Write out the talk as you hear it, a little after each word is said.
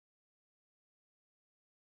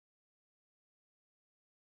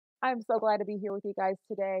I'm so glad to be here with you guys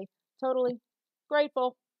today. Totally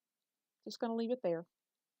grateful. Just going to leave it there.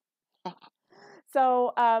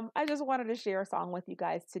 I just wanted to share a song with you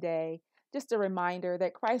guys today. Just a reminder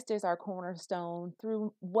that Christ is our cornerstone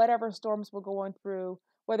through whatever storms we're going through,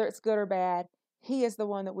 whether it's good or bad. He is the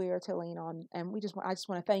one that we are to lean on. And I just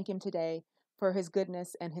want to thank him today for his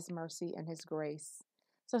goodness and his mercy and his grace.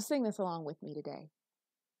 So sing this along with me today.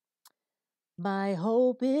 My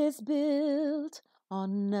hope is built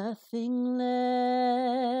on nothing less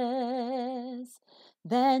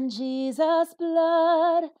than Jesus'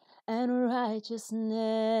 blood and righteousness.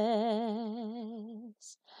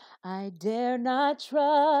 I dare not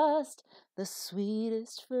trust the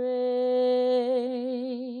sweetest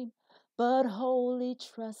frame, but wholly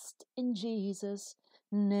trust in Jesus'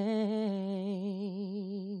 name.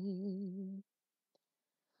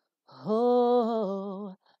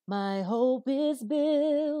 Oh, my hope is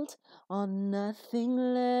built on nothing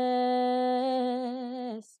less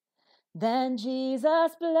than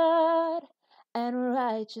Jesus' blood and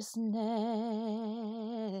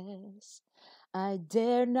righteousness. I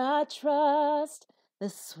dare not trust the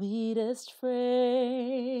sweetest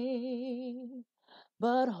frame,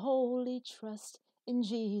 but wholly trust in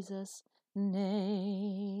Jesus' name.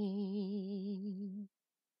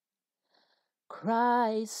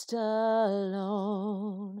 Christ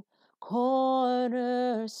alone,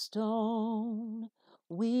 cornerstone,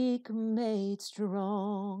 weak made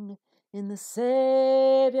strong in the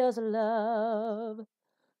Savior's love.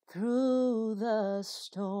 Through the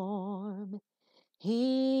storm,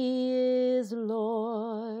 He is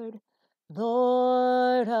Lord,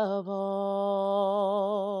 Lord of all.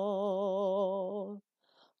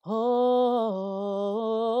 Oh,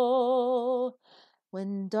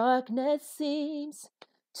 when darkness seems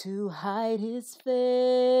to hide His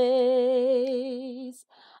face,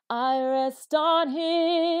 I rest on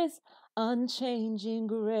His unchanging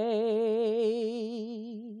grace.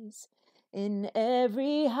 In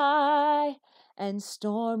every high and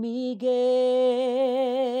stormy gale,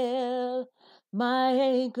 my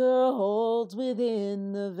anchor holds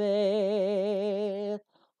within the veil.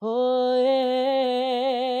 Oh,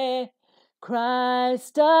 yeah.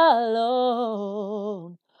 Christ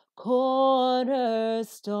alone,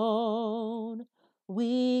 cornerstone,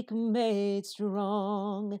 weak made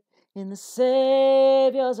strong in the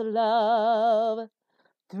Savior's love.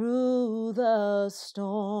 Through the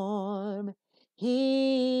storm,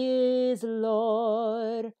 He is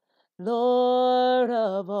Lord, Lord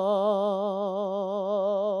of all.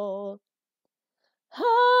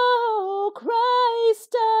 Oh,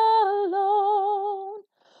 Christ alone,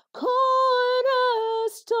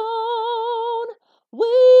 cornerstone,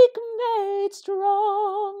 weak made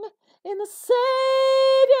strong in the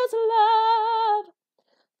Savior's love.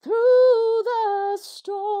 Through the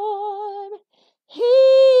storm, He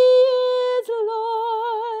is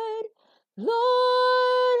Lord, Lord.